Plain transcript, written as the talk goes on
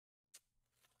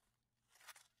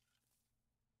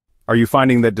Are you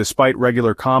finding that despite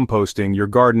regular composting, your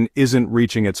garden isn't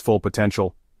reaching its full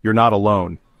potential? You're not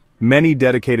alone. Many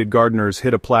dedicated gardeners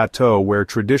hit a plateau where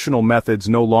traditional methods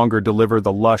no longer deliver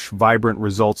the lush, vibrant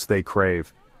results they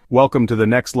crave. Welcome to the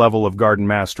next level of garden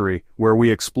mastery, where we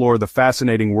explore the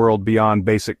fascinating world beyond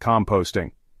basic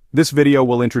composting. This video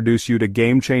will introduce you to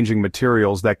game-changing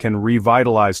materials that can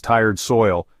revitalize tired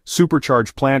soil,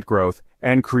 supercharge plant growth,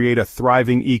 and create a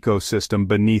thriving ecosystem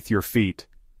beneath your feet.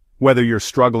 Whether you're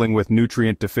struggling with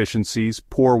nutrient deficiencies,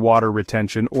 poor water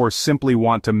retention, or simply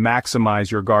want to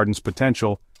maximize your garden's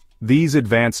potential, these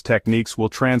advanced techniques will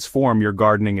transform your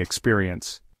gardening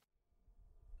experience.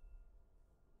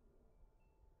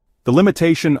 The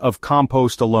limitation of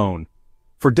compost alone.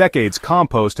 For decades,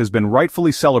 compost has been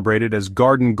rightfully celebrated as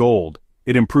garden gold.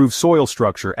 It improves soil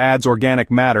structure, adds organic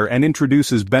matter, and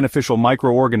introduces beneficial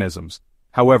microorganisms.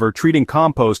 However, treating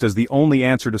compost as the only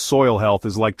answer to soil health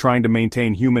is like trying to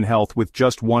maintain human health with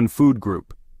just one food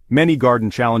group. Many garden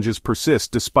challenges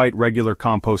persist despite regular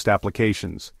compost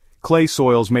applications. Clay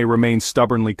soils may remain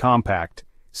stubbornly compact,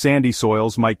 sandy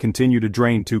soils might continue to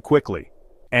drain too quickly,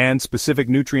 and specific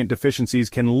nutrient deficiencies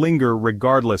can linger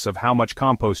regardless of how much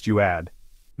compost you add.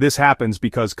 This happens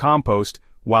because compost,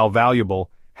 while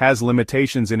valuable, has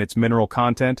limitations in its mineral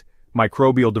content,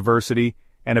 microbial diversity,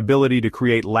 and ability to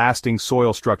create lasting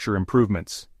soil structure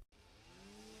improvements.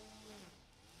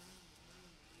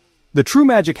 The true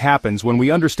magic happens when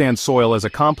we understand soil as a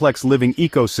complex living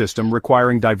ecosystem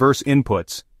requiring diverse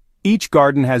inputs. Each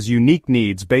garden has unique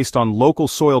needs based on local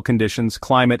soil conditions,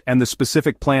 climate, and the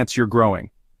specific plants you're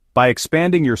growing. By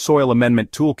expanding your soil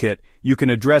amendment toolkit, you can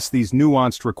address these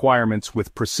nuanced requirements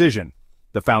with precision,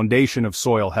 the foundation of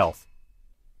soil health.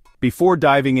 Before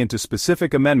diving into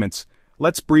specific amendments,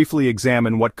 let's briefly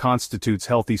examine what constitutes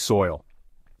healthy soil.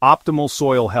 Optimal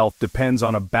soil health depends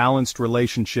on a balanced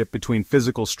relationship between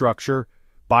physical structure,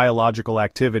 biological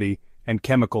activity, and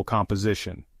chemical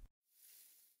composition.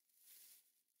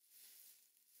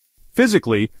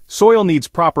 Physically, soil needs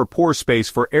proper pore space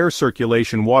for air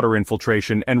circulation, water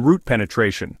infiltration, and root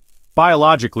penetration.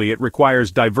 Biologically, it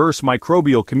requires diverse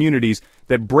microbial communities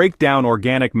that break down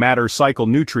organic matter, cycle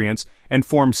nutrients, and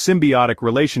form symbiotic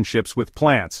relationships with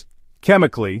plants.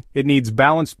 Chemically, it needs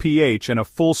balanced pH and a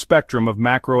full spectrum of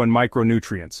macro and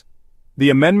micronutrients. The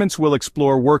amendments we'll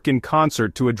explore work in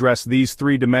concert to address these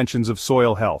three dimensions of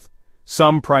soil health.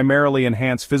 Some primarily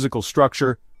enhance physical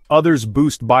structure, others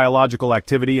boost biological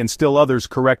activity, and still others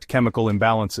correct chemical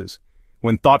imbalances.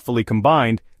 When thoughtfully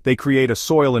combined, they create a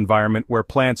soil environment where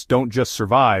plants don't just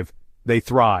survive, they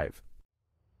thrive.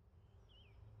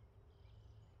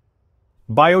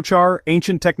 Biochar,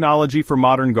 ancient technology for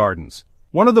modern gardens.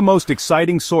 One of the most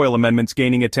exciting soil amendments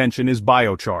gaining attention is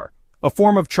biochar, a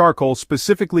form of charcoal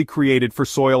specifically created for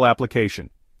soil application.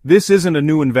 This isn't a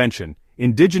new invention.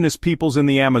 Indigenous peoples in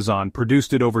the Amazon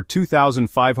produced it over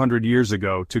 2,500 years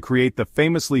ago to create the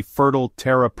famously fertile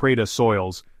terra preta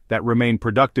soils that remain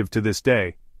productive to this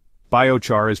day.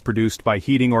 Biochar is produced by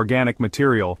heating organic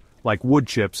material, like wood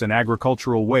chips and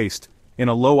agricultural waste, in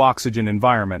a low-oxygen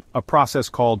environment, a process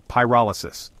called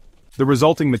pyrolysis. The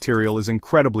resulting material is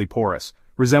incredibly porous,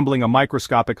 resembling a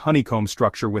microscopic honeycomb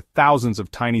structure with thousands of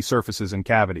tiny surfaces and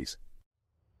cavities.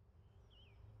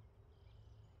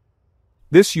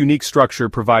 This unique structure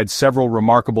provides several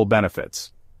remarkable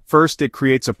benefits. First, it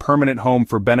creates a permanent home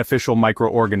for beneficial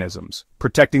microorganisms,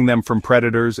 protecting them from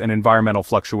predators and environmental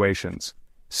fluctuations.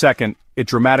 Second, it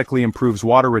dramatically improves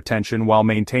water retention while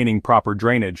maintaining proper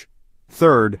drainage.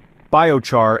 Third,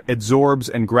 biochar absorbs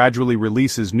and gradually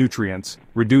releases nutrients,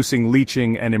 reducing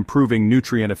leaching and improving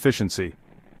nutrient efficiency.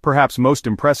 Perhaps most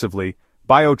impressively,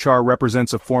 biochar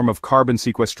represents a form of carbon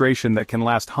sequestration that can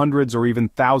last hundreds or even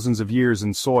thousands of years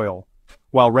in soil.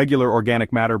 While regular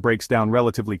organic matter breaks down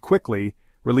relatively quickly,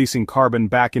 releasing carbon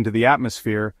back into the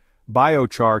atmosphere,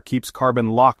 biochar keeps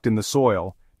carbon locked in the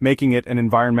soil, making it an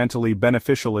environmentally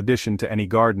beneficial addition to any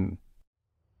garden.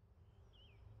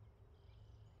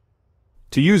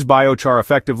 To use biochar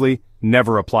effectively,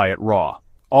 never apply it raw.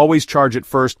 Always charge it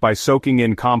first by soaking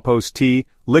in compost tea,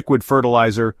 liquid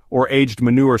fertilizer, or aged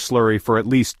manure slurry for at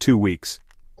least 2 weeks.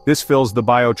 This fills the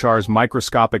biochar's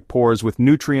microscopic pores with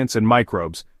nutrients and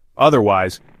microbes.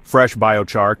 Otherwise, fresh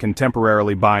biochar can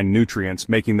temporarily bind nutrients,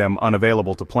 making them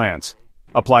unavailable to plants.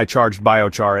 Apply charged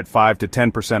biochar at 5 to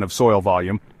 10% of soil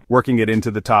volume, working it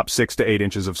into the top 6 to 8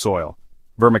 inches of soil.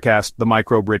 Vermicast, the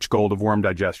microbe-rich gold of worm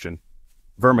digestion.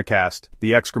 Vermicast,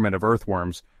 the excrement of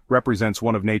earthworms, represents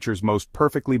one of nature's most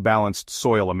perfectly balanced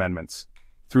soil amendments.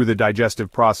 Through the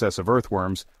digestive process of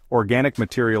earthworms, organic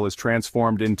material is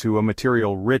transformed into a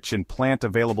material rich in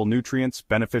plant-available nutrients,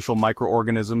 beneficial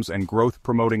microorganisms, and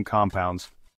growth-promoting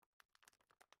compounds.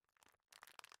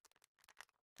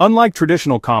 Unlike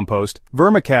traditional compost,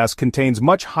 vermicast contains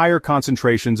much higher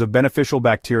concentrations of beneficial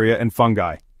bacteria and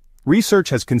fungi.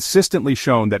 Research has consistently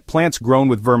shown that plants grown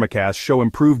with vermicast show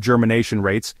improved germination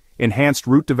rates, enhanced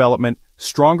root development,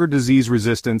 stronger disease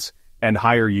resistance, and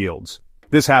higher yields.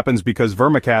 This happens because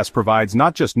vermicast provides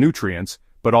not just nutrients,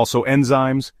 but also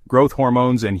enzymes, growth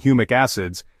hormones, and humic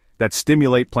acids that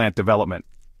stimulate plant development.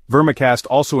 Vermicast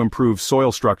also improves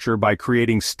soil structure by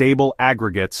creating stable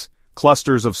aggregates,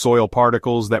 clusters of soil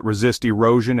particles that resist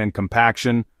erosion and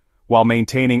compaction, while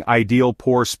maintaining ideal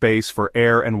pore space for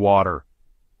air and water.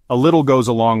 A little goes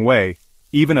a long way.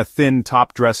 Even a thin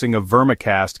top dressing of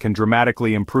vermicast can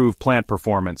dramatically improve plant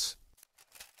performance.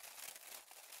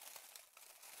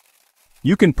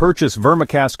 You can purchase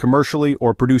vermicast commercially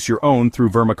or produce your own through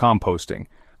vermicomposting.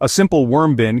 A simple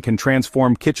worm bin can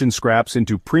transform kitchen scraps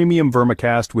into premium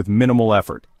vermicast with minimal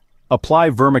effort. Apply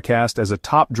vermicast as a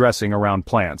top dressing around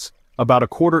plants, about a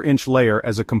quarter-inch layer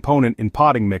as a component in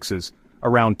potting mixes,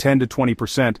 around 10 to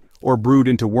 20%, or brewed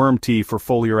into worm tea for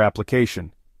foliar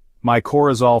application.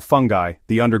 Mycorrhizal fungi,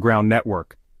 the underground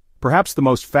network. Perhaps the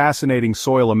most fascinating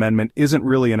soil amendment isn't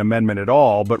really an amendment at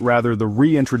all, but rather the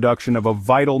reintroduction of a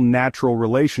vital natural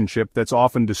relationship that's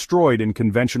often destroyed in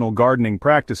conventional gardening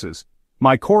practices.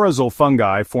 Mycorrhizal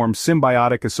fungi form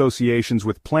symbiotic associations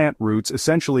with plant roots,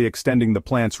 essentially extending the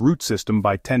plant's root system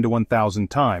by 10 to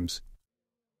 1,000 times.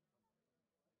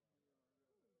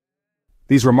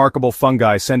 These remarkable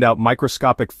fungi send out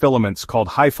microscopic filaments called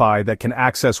hyphae that can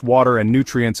access water and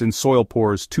nutrients in soil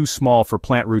pores too small for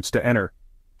plant roots to enter.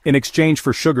 In exchange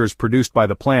for sugars produced by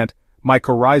the plant,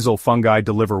 mycorrhizal fungi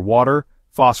deliver water,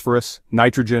 phosphorus,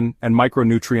 nitrogen, and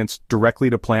micronutrients directly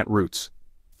to plant roots.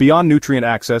 Beyond nutrient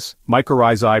access,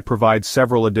 mycorrhizae provide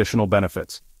several additional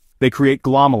benefits. They create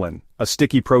glomalin, a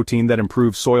sticky protein that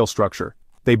improves soil structure.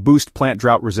 They boost plant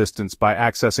drought resistance by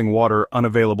accessing water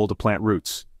unavailable to plant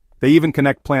roots. They even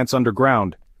connect plants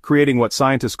underground, creating what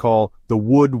scientists call the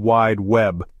wood wide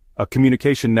web, a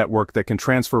communication network that can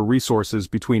transfer resources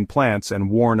between plants and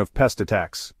warn of pest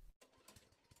attacks.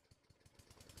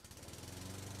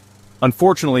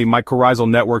 Unfortunately, mycorrhizal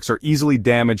networks are easily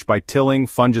damaged by tilling,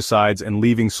 fungicides, and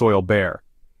leaving soil bare.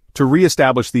 To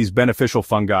re-establish these beneficial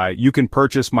fungi, you can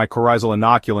purchase mycorrhizal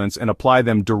inoculants and apply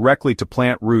them directly to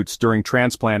plant roots during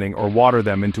transplanting or water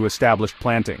them into established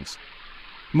plantings.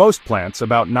 Most plants,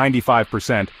 about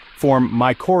 95%, form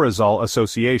mycorrhizal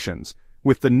associations,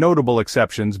 with the notable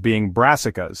exceptions being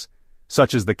brassicas,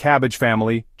 such as the cabbage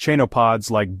family, chaenopods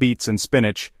like beets and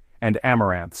spinach, and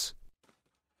amaranths.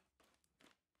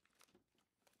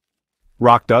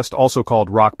 Rock dust, also called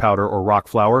rock powder or rock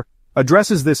flour,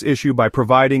 addresses this issue by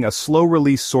providing a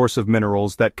slow-release source of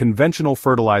minerals that conventional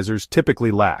fertilizers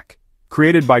typically lack.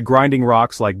 Created by grinding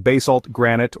rocks like basalt,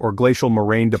 granite, or glacial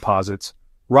moraine deposits,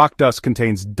 rock dust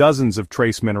contains dozens of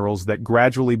trace minerals that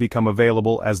gradually become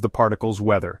available as the particles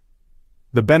weather.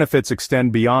 The benefits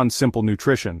extend beyond simple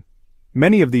nutrition.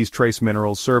 Many of these trace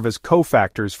minerals serve as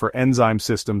cofactors for enzyme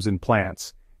systems in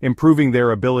plants, improving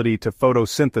their ability to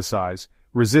photosynthesize,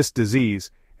 resist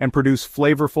disease, and produce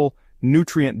flavorful,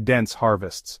 nutrient-dense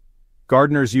harvests.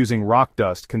 Gardeners using rock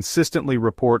dust consistently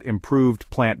report improved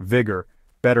plant vigor,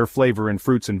 better flavor in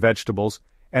fruits and vegetables,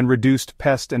 and reduced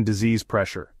pest and disease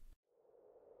pressure.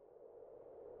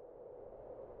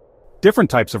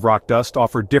 Different types of rock dust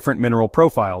offer different mineral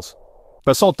profiles.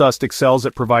 Basalt dust excels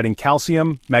at providing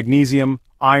calcium, magnesium,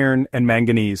 iron, and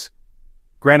manganese.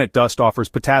 Granite dust offers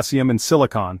potassium and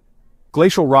silicon.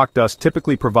 Glacial rock dust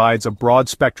typically provides a broad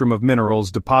spectrum of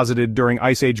minerals deposited during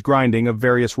Ice Age grinding of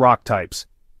various rock types.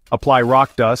 Apply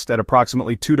rock dust at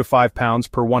approximately 2 to 5 pounds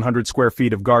per 100 square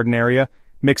feet of garden area,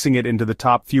 mixing it into the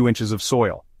top few inches of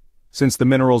soil. Since the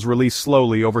minerals release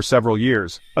slowly over several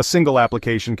years, a single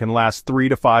application can last 3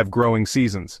 to 5 growing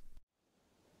seasons.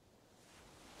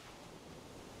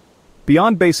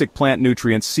 Beyond basic plant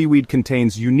nutrients, seaweed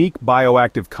contains unique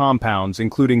bioactive compounds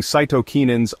including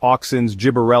cytokinins, auxins,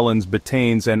 gibberellins,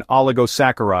 betaines, and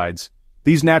oligosaccharides.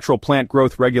 These natural plant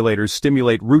growth regulators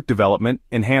stimulate root development,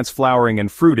 enhance flowering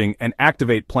and fruiting, and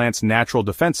activate plants' natural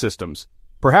defense systems.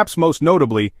 Perhaps most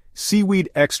notably, seaweed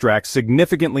extracts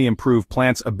significantly improve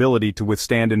plants' ability to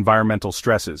withstand environmental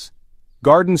stresses.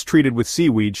 Gardens treated with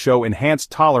seaweed show enhanced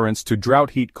tolerance to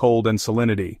drought, heat, cold, and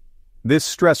salinity. This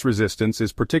stress resistance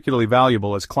is particularly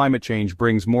valuable as climate change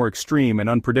brings more extreme and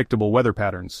unpredictable weather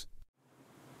patterns.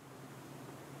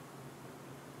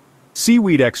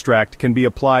 Seaweed extract can be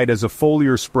applied as a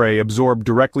foliar spray absorbed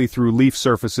directly through leaf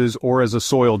surfaces or as a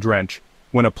soil drench.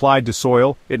 When applied to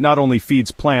soil, it not only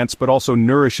feeds plants but also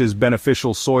nourishes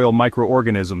beneficial soil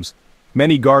microorganisms.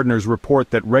 Many gardeners report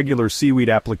that regular seaweed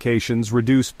applications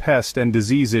reduce pest and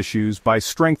disease issues by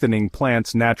strengthening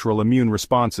plants' natural immune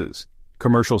responses.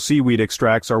 Commercial seaweed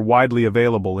extracts are widely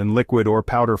available in liquid or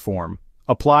powder form.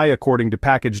 Apply according to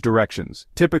package directions,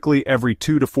 typically every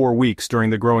 2 to 4 weeks during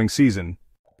the growing season.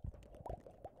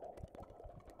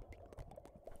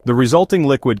 The resulting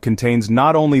liquid contains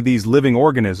not only these living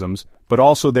organisms, but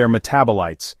also their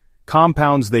metabolites,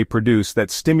 compounds they produce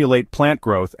that stimulate plant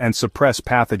growth and suppress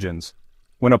pathogens.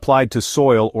 When applied to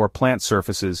soil or plant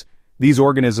surfaces, these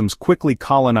organisms quickly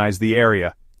colonize the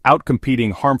area,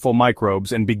 outcompeting harmful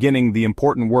microbes and beginning the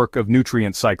important work of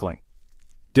nutrient cycling.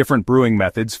 Different brewing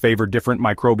methods favor different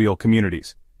microbial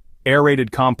communities.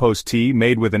 Aerated compost tea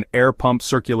made with an air pump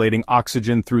circulating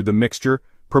oxygen through the mixture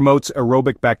promotes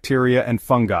aerobic bacteria and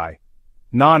fungi.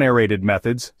 Non-aerated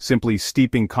methods, simply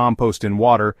steeping compost in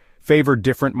water, favor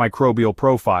different microbial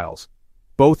profiles.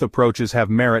 Both approaches have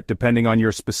merit depending on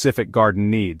your specific garden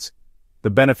needs.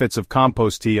 The benefits of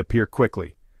compost tea appear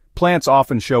quickly. Plants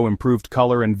often show improved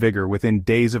color and vigor within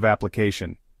days of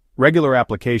application. Regular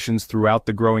applications throughout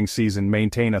the growing season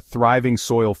maintain a thriving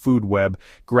soil food web,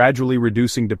 gradually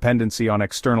reducing dependency on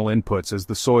external inputs as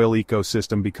the soil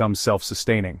ecosystem becomes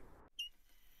self-sustaining.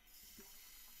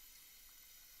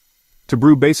 To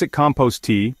brew basic compost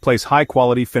tea, place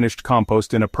high-quality finished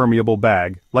compost in a permeable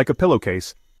bag, like a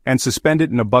pillowcase, and suspend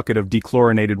it in a bucket of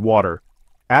dechlorinated water.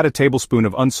 Add a tablespoon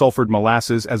of unsulfured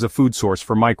molasses as a food source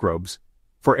for microbes.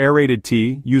 For aerated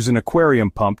tea, use an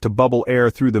aquarium pump to bubble air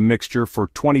through the mixture for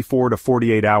 24 to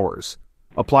 48 hours.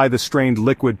 Apply the strained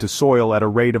liquid to soil at a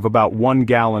rate of about 1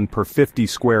 gallon per 50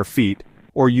 square feet,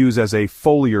 or use as a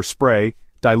foliar spray,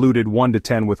 diluted 1 to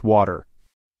 10 with water.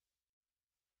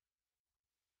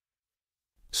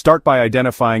 Start by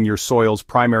identifying your soil's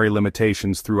primary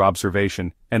limitations through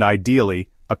observation, and ideally,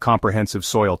 a comprehensive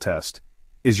soil test.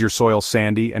 Is your soil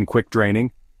sandy and quick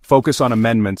draining? Focus on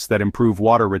amendments that improve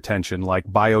water retention like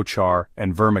biochar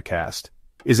and vermicast.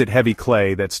 Is it heavy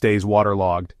clay that stays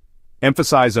waterlogged?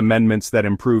 Emphasize amendments that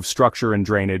improve structure and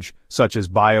drainage, such as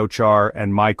biochar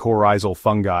and mycorrhizal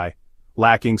fungi.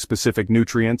 Lacking specific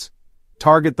nutrients?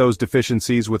 Target those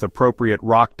deficiencies with appropriate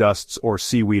rock dusts or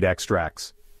seaweed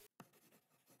extracts.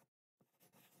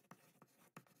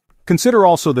 Consider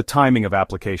also the timing of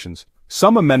applications.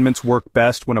 Some amendments work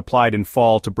best when applied in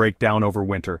fall to break down over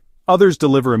winter. Others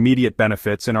deliver immediate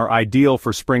benefits and are ideal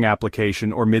for spring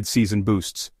application or mid-season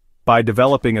boosts. By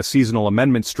developing a seasonal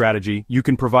amendment strategy, you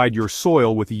can provide your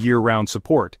soil with year-round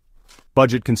support.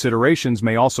 Budget considerations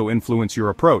may also influence your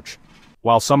approach.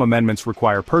 While some amendments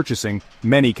require purchasing,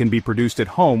 many can be produced at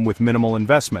home with minimal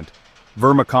investment.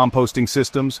 Vermicomposting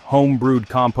systems, home-brewed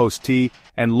compost tea,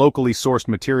 and locally sourced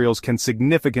materials can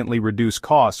significantly reduce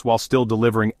costs while still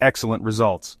delivering excellent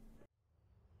results.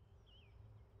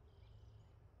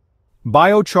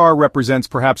 Biochar represents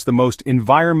perhaps the most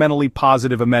environmentally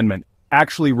positive amendment,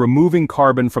 actually removing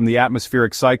carbon from the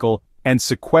atmospheric cycle and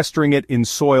sequestering it in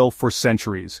soil for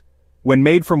centuries. When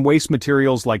made from waste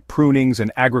materials like prunings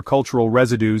and agricultural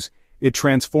residues, it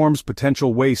transforms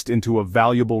potential waste into a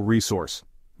valuable resource.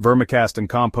 Vermicast and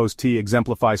compost tea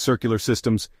exemplify circular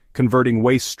systems, converting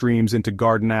waste streams into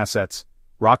garden assets.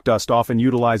 Rock dust often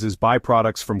utilizes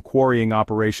byproducts from quarrying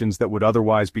operations that would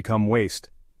otherwise become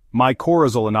waste.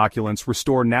 Mycorrhizal inoculants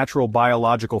restore natural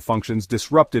biological functions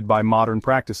disrupted by modern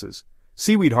practices.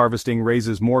 Seaweed harvesting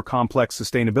raises more complex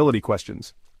sustainability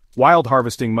questions. Wild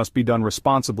harvesting must be done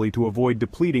responsibly to avoid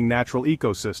depleting natural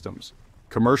ecosystems.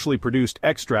 Commercially produced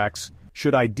extracts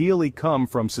should ideally come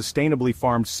from sustainably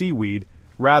farmed seaweed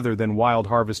rather than wild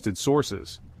harvested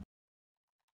sources.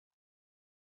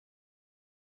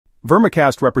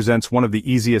 Vermicast represents one of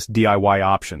the easiest DIY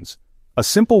options. A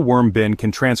simple worm bin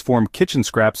can transform kitchen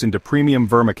scraps into premium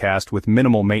vermicast with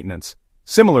minimal maintenance.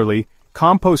 Similarly,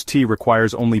 compost tea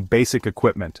requires only basic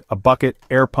equipment, a bucket,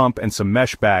 air pump, and some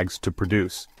mesh bags to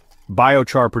produce.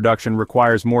 Biochar production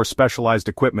requires more specialized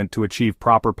equipment to achieve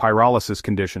proper pyrolysis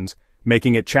conditions,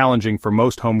 making it challenging for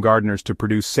most home gardeners to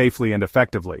produce safely and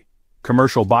effectively.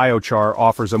 Commercial biochar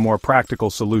offers a more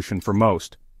practical solution for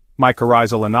most.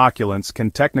 Mycorrhizal inoculants can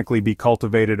technically be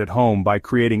cultivated at home by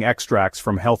creating extracts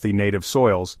from healthy native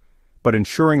soils, but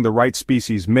ensuring the right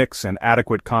species mix and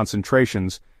adequate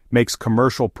concentrations makes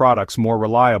commercial products more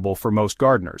reliable for most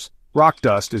gardeners. Rock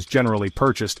dust is generally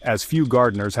purchased as few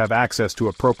gardeners have access to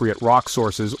appropriate rock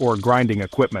sources or grinding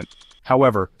equipment.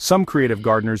 However, some creative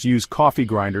gardeners use coffee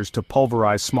grinders to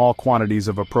pulverize small quantities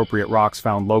of appropriate rocks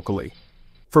found locally.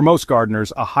 For most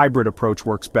gardeners, a hybrid approach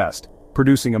works best,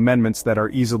 producing amendments that are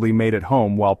easily made at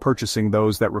home while purchasing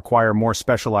those that require more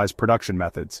specialized production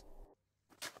methods.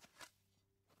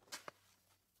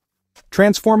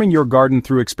 Transforming your garden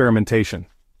through experimentation.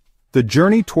 The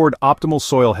journey toward optimal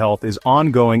soil health is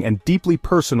ongoing and deeply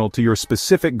personal to your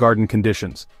specific garden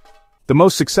conditions. The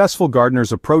most successful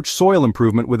gardeners approach soil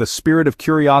improvement with a spirit of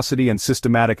curiosity and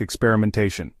systematic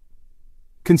experimentation.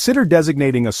 Consider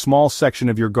designating a small section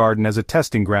of your garden as a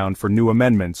testing ground for new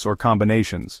amendments or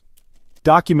combinations.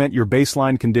 Document your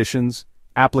baseline conditions,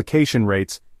 application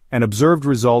rates, and observed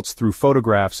results through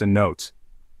photographs and notes.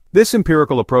 This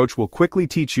empirical approach will quickly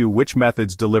teach you which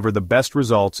methods deliver the best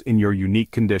results in your unique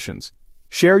conditions.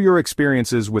 Share your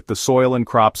experiences with the Soil and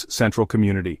Crops Central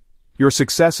community. Your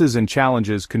successes and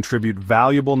challenges contribute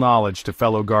valuable knowledge to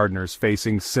fellow gardeners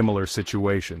facing similar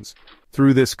situations.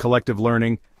 Through this collective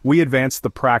learning, we advance the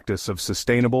practice of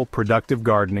sustainable, productive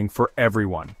gardening for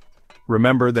everyone.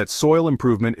 Remember that soil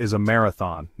improvement is a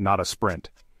marathon, not a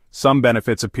sprint. Some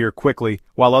benefits appear quickly,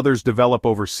 while others develop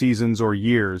over seasons or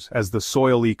years as the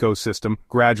soil ecosystem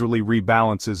gradually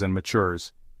rebalances and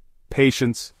matures.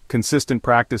 Patience, consistent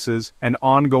practices, and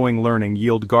ongoing learning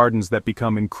yield gardens that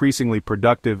become increasingly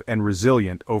productive and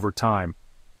resilient over time.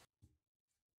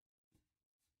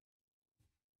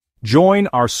 Join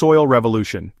our soil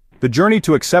revolution. The journey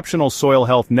to exceptional soil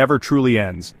health never truly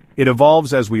ends. It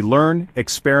evolves as we learn,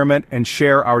 experiment, and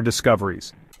share our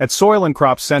discoveries. At Soil and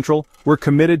Crops Central, we're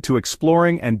committed to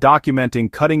exploring and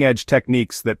documenting cutting-edge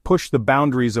techniques that push the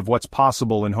boundaries of what's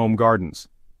possible in home gardens.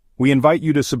 We invite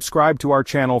you to subscribe to our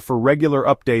channel for regular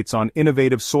updates on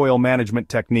innovative soil management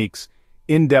techniques,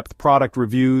 in-depth product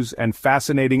reviews, and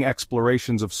fascinating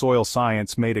explorations of soil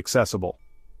science made accessible.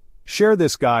 Share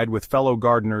this guide with fellow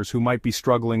gardeners who might be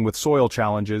struggling with soil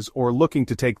challenges or looking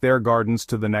to take their gardens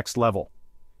to the next level.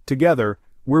 Together,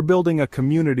 we're building a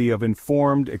community of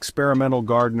informed, experimental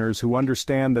gardeners who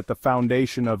understand that the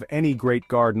foundation of any great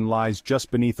garden lies just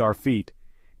beneath our feet,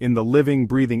 in the living,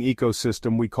 breathing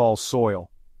ecosystem we call soil.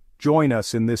 Join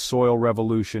us in this soil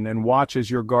revolution and watch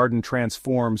as your garden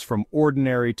transforms from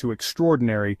ordinary to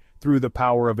extraordinary through the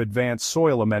power of advanced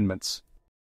soil amendments.